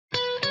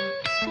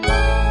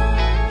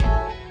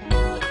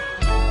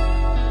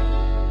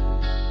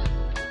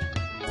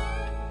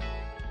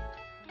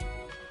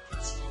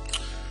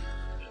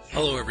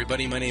Hello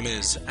everybody, my name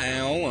is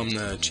Al. I'm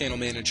the channel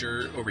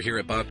manager over here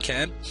at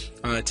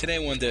BobCAD. Today I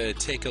wanted to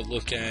take a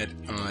look at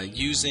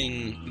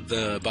using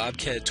the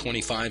BobCAD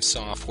 25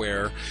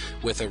 software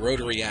with a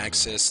rotary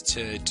axis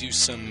to do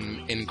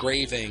some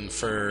engraving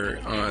for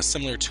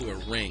similar to a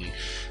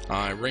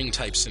ring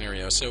type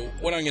scenario. So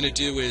what I'm going to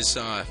do is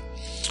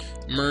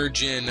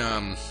merge in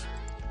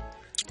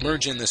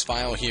this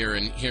file here,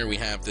 and here we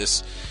have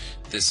this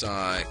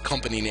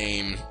company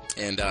name,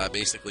 and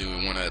basically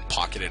we want to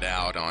pocket it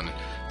out on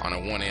a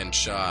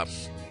 1-inch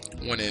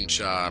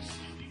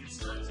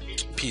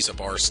piece of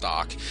bar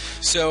stock.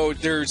 So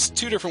there's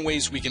two different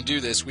ways we can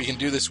do this. We can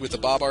do this with the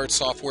BobArt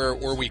software,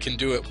 or we can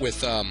do it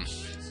with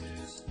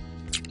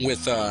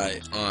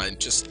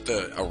just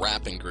a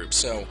wrapping group.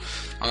 So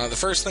the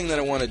first thing that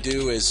I want to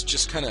do is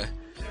just kind of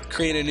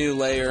create a new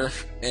layer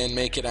and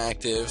make it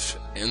active,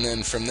 and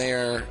then from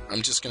there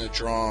I'm just going to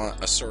draw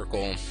a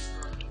circle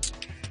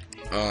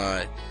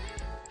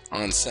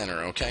on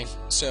center. Okay,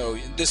 so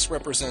this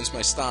represents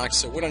my stock.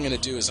 So what I'm going to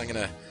do is I'm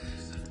going to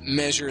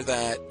measure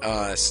that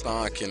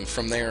stock, and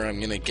from there I'm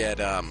going to get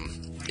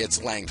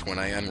its length when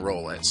I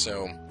unroll it,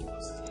 so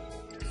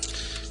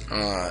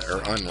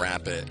or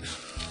unwrap it,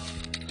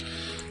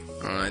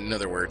 in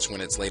other words,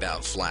 when it's laid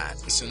out flat.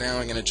 So now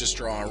I'm going to just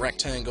draw a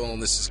rectangle,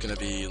 and this is going to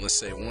be, let's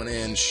say, 1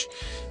 inch,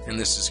 and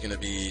this is going to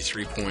be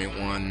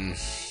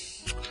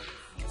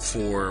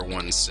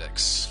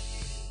 3.1416.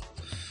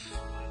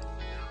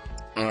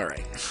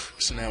 Alright,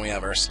 so now we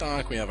have our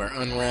stock, we have our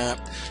unwrap.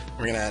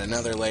 We're going to add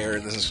another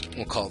layer.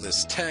 We'll call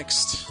this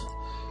text.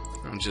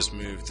 I'll just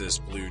move this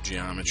blue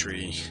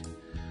geometry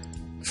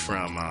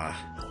from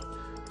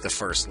the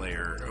first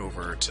layer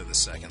over to the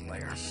second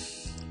layer.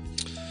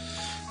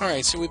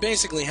 Alright, so we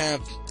basically have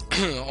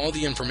all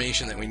the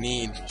information that we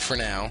need for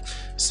now.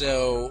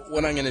 So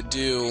what I'm going to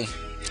do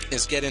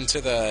is get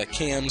into the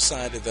cam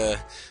side of the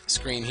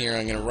screen here.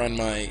 I'm going to run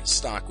my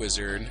stock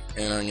wizard,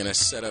 and I'm going to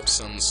set up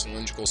some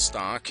cylindrical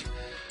stock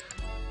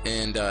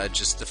and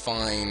just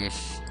define,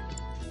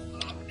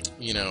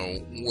 you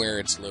know, where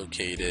it's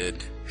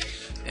located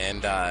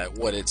and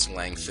what its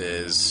length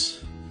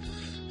is.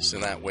 So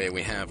that way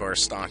we have our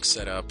stock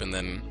set up, and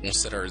then we'll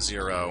set our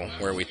 0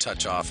 where we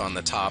touch off on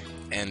the top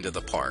end of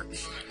the part.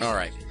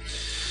 Alright.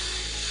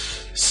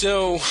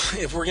 So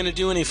if we're going to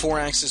do any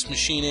 4-axis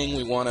machining,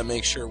 we want to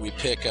make sure we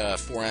pick a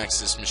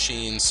 4-axis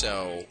machine.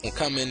 So we'll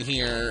come in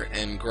here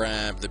and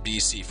grab the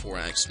BC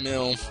 4-axis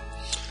mill.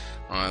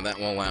 That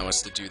will allow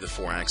us to do the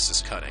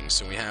 4-axis cutting.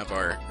 So we have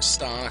our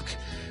stock,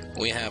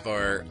 we have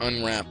our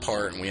unwrap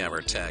part, and we have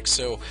our text.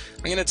 So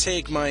I'm going to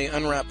take my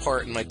unwrap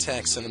part and my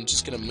text, and I'm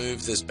just going to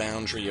move this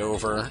boundary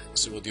over.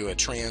 So we'll do a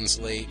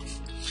translate.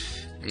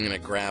 I'm going to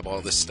grab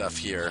all this stuff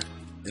here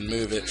and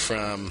move it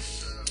from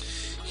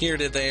here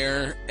to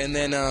there, and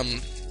then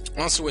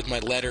also with my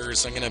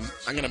letters, I'm gonna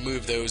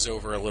move those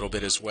over a little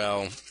bit as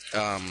well,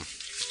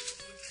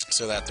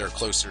 so that they're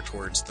closer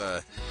towards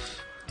the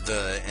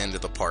end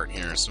of the part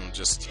here. So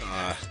just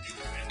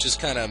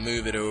kind of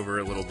move it over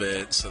a little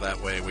bit, so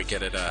that way we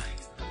get it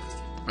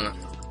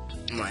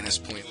minus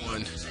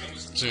 0.1,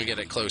 so we get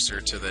it closer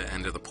to the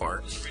end of the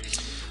part.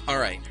 All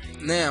right,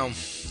 now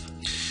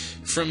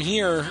from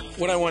here,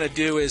 what I want to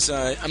do is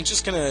I'm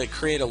just gonna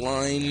create a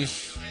line.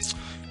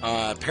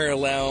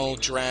 Parallel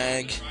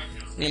drag.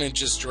 I'm going to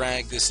just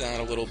drag this out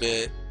a little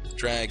bit,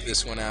 drag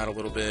this one out a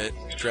little bit,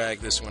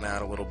 drag this one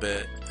out a little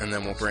bit, and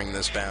then we'll bring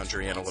this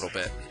boundary in a little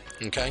bit.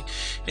 Okay?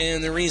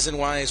 And the reason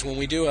why is when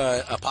we do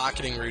a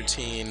pocketing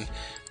routine,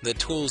 the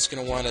tool's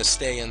going to want to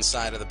stay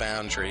inside of the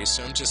boundary.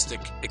 So I'm just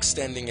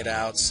extending it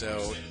out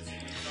so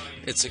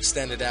it's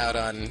extended out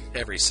on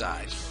every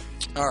side.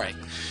 Alright,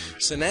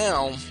 so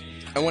now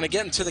I want to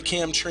get into the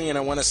cam tree, and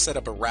I want to set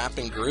up a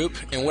wrapping group.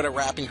 And what a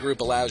wrapping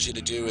group allows you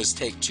to do is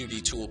take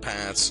 2D tool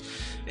paths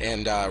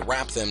and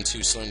wrap them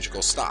to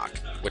cylindrical stock,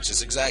 which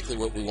is exactly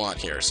what we want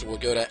here. So we'll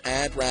go to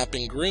Add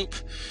Wrapping Group.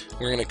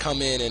 We're going to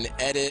come in and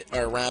edit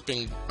our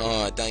wrapping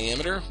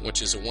diameter,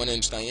 which is a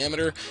 1-inch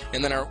diameter,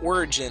 and then our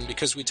origin,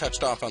 because we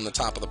touched off on the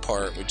top of the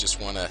part, we just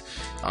want to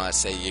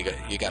say you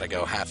got to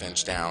go 1/2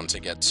 inch down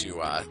to get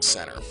to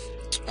center.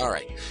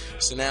 Alright,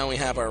 so now we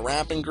have our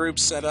wrapping group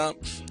set up.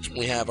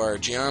 We have our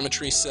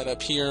geometry set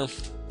up here.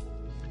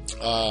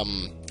 Let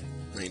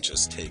me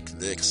just take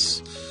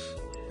this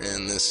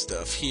and this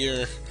stuff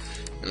here,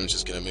 and I'm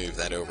just going to move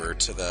that over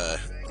to the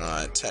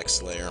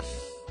text layer.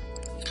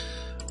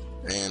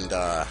 And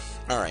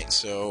alright,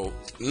 so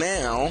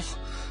now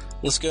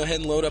let's go ahead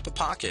and load up a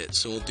pocket.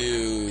 So we'll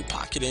do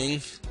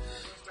pocketing,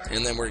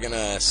 and then we're going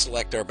to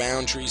select our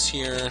boundaries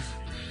here,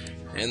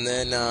 and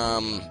then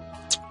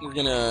we're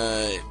going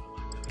to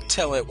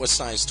tell it what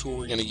size tool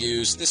we're going to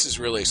use. This is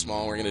really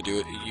small. We're going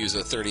to use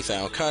a 30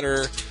 thou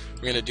cutter.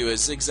 We're going to do a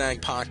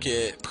zigzag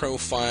pocket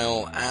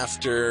profile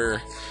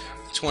after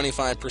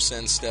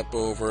 25% step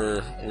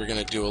over. We're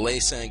going to do a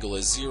lace angle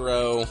of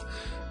 0.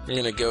 We're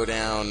going to go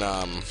down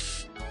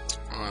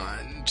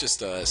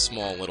just a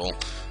small little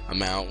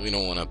amount. We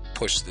don't want to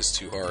push this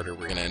too hard, or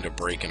we're going to end up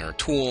breaking our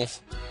tool.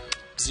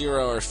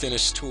 0, our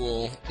finish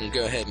tool. We'll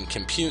go ahead and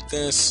compute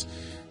this.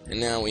 And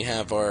now we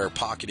have our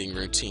pocketing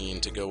routine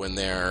to go in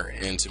there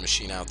and to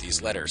machine out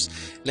these letters.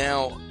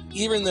 Now,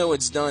 even though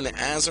it's done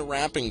as a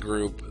wrapping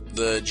group,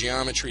 the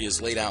geometry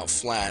is laid out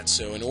flat.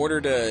 So in order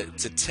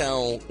to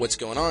tell what's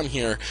going on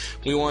here,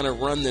 we want to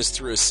run this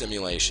through a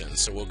simulation.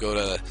 So we'll go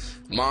to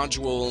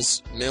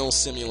Modules, Mill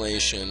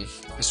Simulation.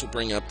 This will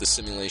bring up the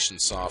simulation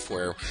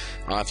software.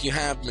 If you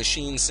have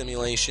machine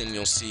simulation,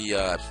 you'll see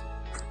your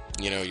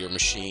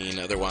machine.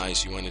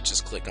 Otherwise, you want to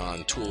just click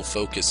on Tool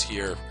Focus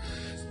here.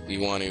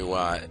 You want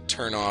to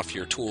turn off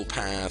your tool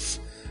path.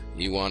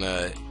 You want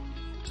to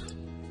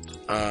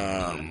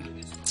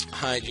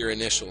hide your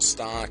initial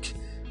stock.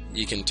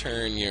 You can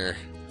turn your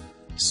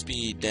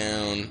speed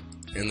down,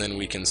 and then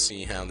we can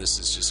see how this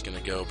is just going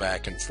to go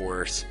back and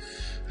forth,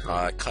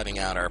 cutting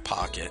out our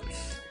pocket.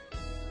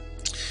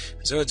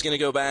 So it's going to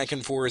go back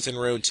and forth and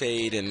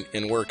rotate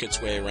and work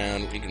its way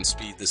around. We can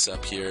speed this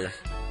up here.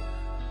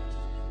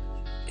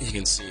 You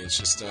can see it's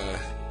just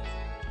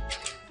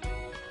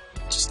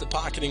the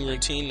pocketing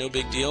routine, no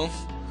big deal.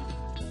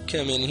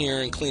 Come in here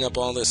and clean up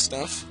all this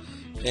stuff.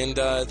 And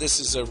this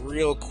is a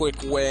real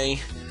quick way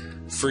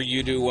for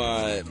you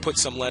to put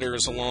some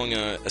letters along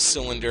a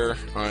cylinder,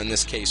 in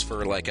this case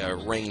for like a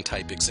rain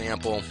type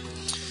example.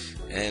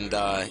 And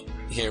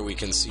here we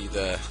can see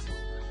the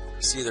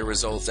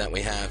result that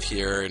we have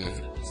here, and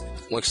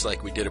looks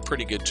like we did a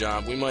pretty good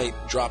job. We might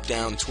drop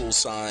down tool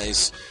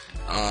size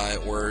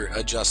or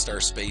adjust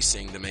our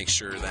spacing to make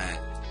sure that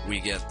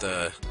we get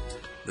the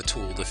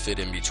tool to fit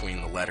in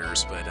between the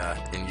letters, but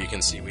and you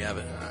can see we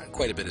have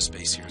quite a bit of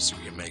space here, so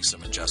we can make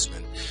some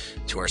adjustment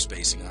to our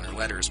spacing on our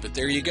letters. But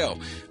there you go.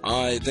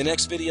 The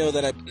next video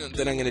that I'm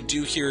going to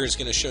do here is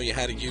going to show you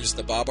how to use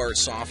the BobCAD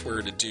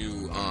software to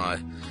do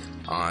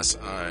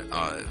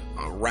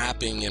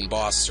wrapping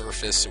embossed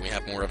surface, so we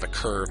have more of a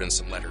curve and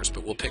some letters.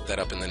 But we'll pick that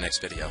up in the next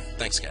video.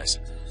 Thanks, guys.